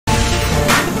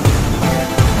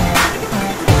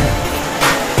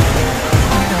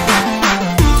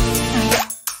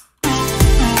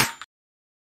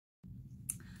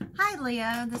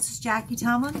Leo, this is Jackie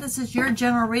Tomlin. This is your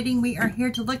general reading. We are here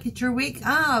to look at your week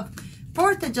of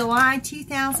 4th of July,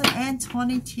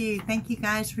 2022. Thank you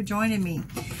guys for joining me.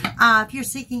 If you're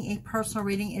seeking a personal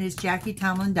reading, it is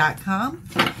JackieTomlin.com.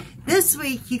 This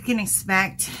week you can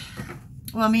expect,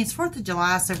 well, I mean, it's 4th of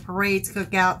July, so parades,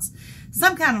 cookouts,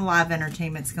 some kind of live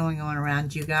entertainment's going on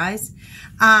around you guys.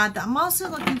 I'm also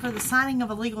looking for the signing of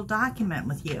a legal document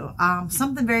with you.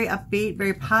 Something very upbeat,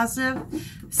 very positive.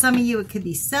 Some of you, it could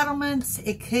be settlements.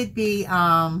 It could be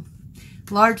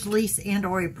large lease and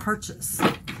or a purchase.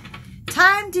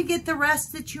 Time to get the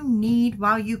rest that you need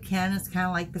while you can. It's kind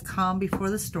of like the calm before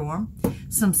the storm.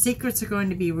 Some secrets are going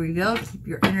to be revealed. Keep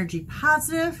your energy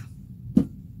positive.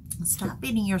 Stop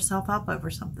beating yourself up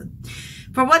over something.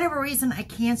 For whatever reason, a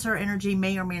Cancer energy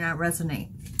may or may not resonate.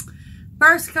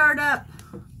 First card up,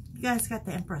 you guys got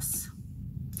the Empress.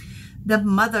 The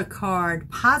Mother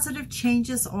card, positive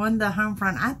changes on the home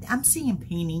front. I'm seeing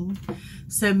painting.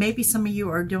 So maybe some of you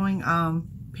are doing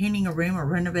painting a room or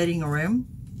renovating a room.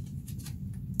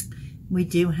 We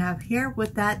do have here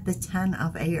with that the 10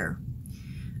 of air.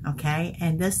 Okay,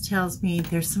 and this tells me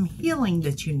there's some healing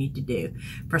that you need to do.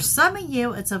 For some of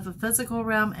you, it's of a physical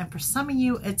realm, and for some of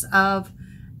you, it's of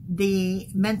the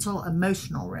mental,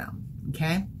 emotional realm.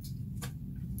 Okay,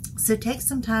 so take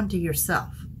some time to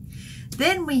yourself.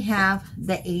 Then we have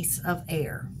the Ace of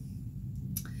Air.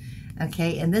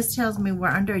 Okay, and this tells me we're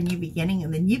under a new beginning,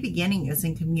 and the new beginning is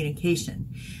in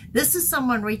communication. This is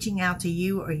someone reaching out to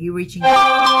you, or you reaching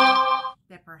out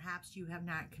that perhaps you have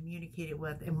not communicated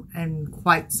with in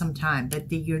quite some time.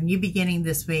 But your new beginning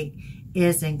this week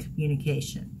is in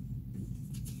communication.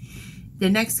 The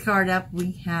next card up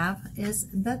we have is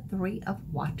the Three of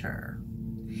Water.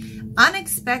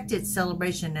 Unexpected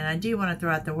celebration. And I do want to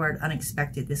throw out the word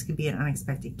unexpected. This could be an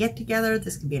unexpected get-together.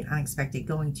 This could be an unexpected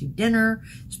going to dinner.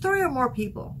 It's 3 or more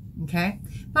people. Okay?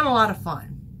 But a lot of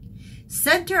fun.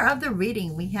 Center of the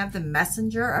reading, we have the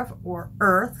Messenger of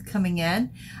Earth coming in.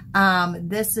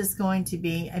 This is going to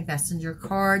be a messenger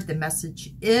card. The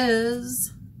message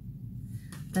is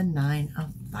the 9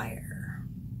 of Fire.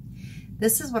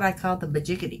 This is what I call the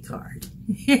Bajiggity card.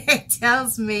 It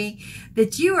tells me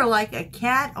that you are like a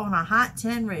cat on a hot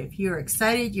tin roof. You're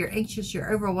excited, you're anxious,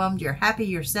 you're overwhelmed, you're happy,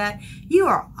 you're sad. You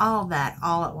are all that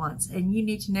all at once. And you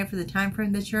need to know for the time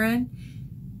frame that you're in,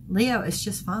 Leo, it's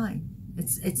just fine.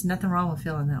 It's nothing wrong with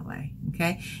feeling that way,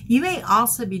 okay? You may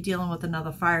also be dealing with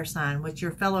another fire sign, which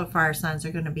your fellow fire signs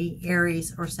are going to be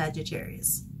Aries or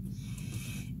Sagittarius.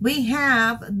 We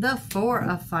have the Four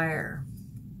of Fire,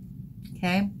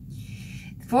 okay?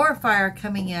 Four of Fire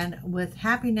coming in with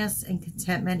happiness and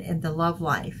contentment in the love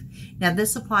life. Now,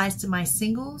 this applies to my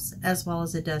singles as well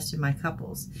as it does to my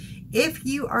couples. If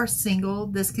you are single,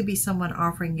 this could be someone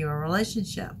offering you a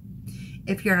relationship.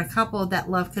 If you're in a couple,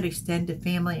 that love could extend to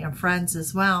family and friends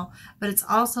as well. But it's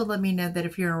also let me know that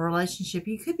if you're in a relationship,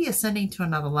 you could be ascending to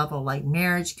another level, like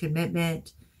marriage,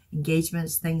 commitment,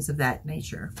 engagements, things of that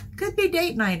nature. Could be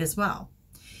date night as well.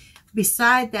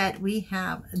 Beside that, we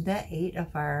have the Eight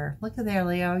of Fire. Look at there,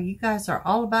 Leo. You guys are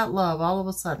all about love all of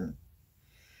a sudden.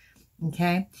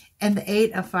 Okay? And the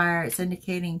Eight of Fire is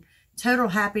indicating total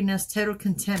happiness, total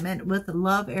contentment with the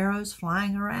love arrows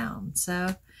flying around.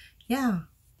 So, yeah.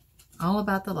 All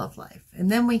about the love life. And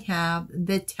then we have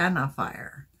the 10 of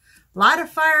Fire. A lot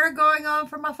of fire going on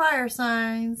for my fire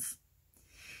signs.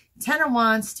 10 of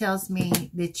Wands tells me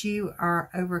that you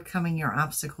are overcoming your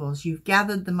obstacles. You've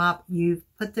gathered them up. You've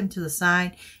put them to the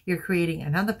side. You're creating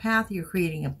another path. You're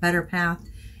creating a better path.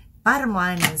 Bottom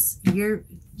line is you're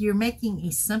making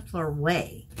a simpler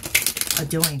way of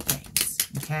doing things.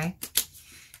 Okay?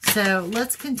 So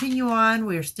let's continue on.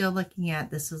 We're still looking at,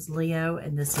 this is Leo,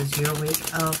 and this is your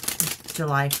week of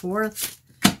July 4th.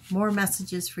 More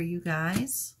messages for you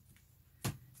guys.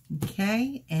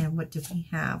 Okay, and what do we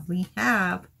have? We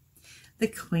have the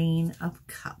Queen of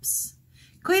Cups.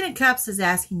 Queen of Cups is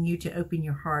asking you to open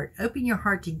your heart. Open your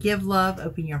heart to give love.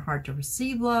 Open your heart to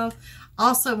receive love.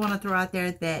 Also want to throw out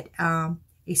there that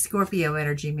a Scorpio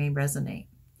energy may resonate.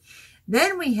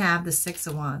 Then we have the Six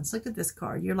of Wands. Look at this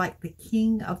card. You're like the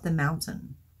king of the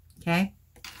mountain. Okay?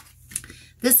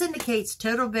 This indicates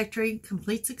total victory,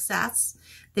 complete success,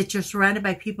 that you're surrounded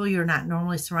by people you're not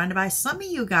normally surrounded by. Some of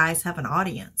you guys have an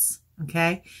audience.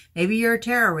 Okay? Maybe you're a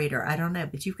tarot reader. I don't know.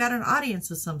 But you've got an audience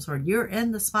of some sort. You're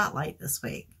in the spotlight this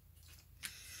week.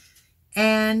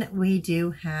 And we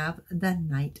do have the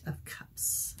Knight of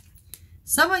Cups.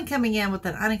 Someone coming in with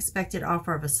an unexpected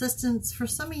offer of assistance. For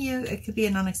some of you, it could be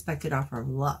an unexpected offer of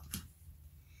love.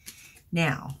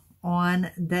 Now,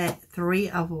 on the Three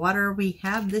of Water, we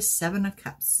have this Seven of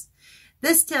Cups.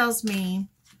 This tells me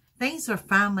things are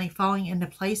finally falling into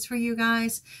place for you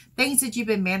guys. Things that you've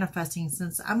been manifesting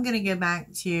since, I'm going to go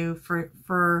back to,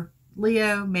 for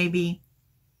Leo, maybe,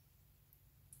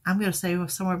 I'm going to say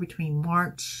somewhere between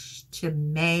March to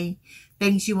May.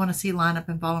 Things you want to see line up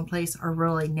and fall in place are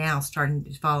really now starting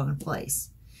to fall into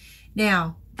place.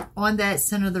 Now, on that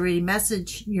center of the reading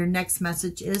message, your next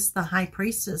message is the High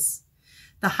Priestess.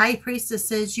 The High Priestess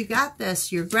says, you got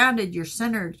this. You're grounded. You're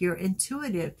centered. You're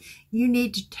intuitive. You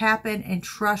need to tap in and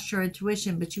trust your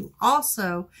intuition. But you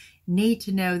also need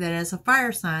to know that as a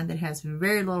fire sign that has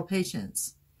very little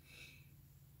patience,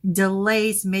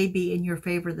 delays may be in your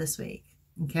favor this week.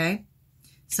 Okay?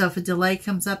 So if a delay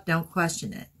comes up, don't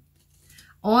question it.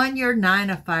 On your 9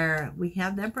 of fire, we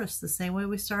have the Empress, the same way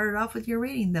we started off with your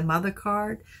reading. The Mother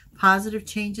card, positive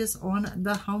changes on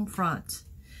the home front.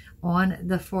 On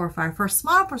the 4 of fire, for a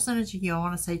small percentage of you, I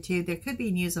want to say too, there could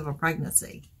be news of a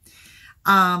pregnancy.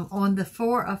 On the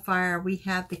 4 of fire, we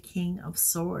have the King of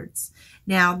Swords.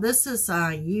 Now, this is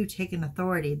you taking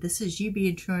authority. This is you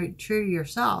being true to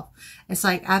yourself. It's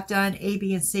like, I've done A,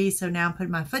 B, and C, so now I'm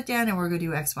putting my foot down and we're going to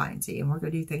do X, Y, and Z, and we're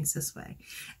going to do things this way.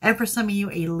 And for some of you,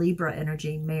 a Libra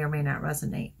energy may or may not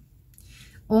resonate.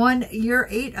 On your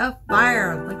 8 of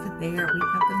fire, look at there, we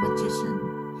have the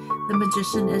Magician. The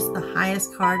Magician is the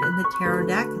highest card in the tarot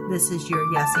deck. This is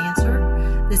your yes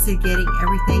answer. This is getting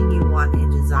everything you want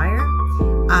and desire.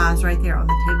 It's right there on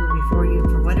the table before you.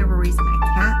 For whatever reason, a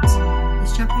cat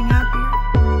is jumping out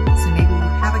here. So maybe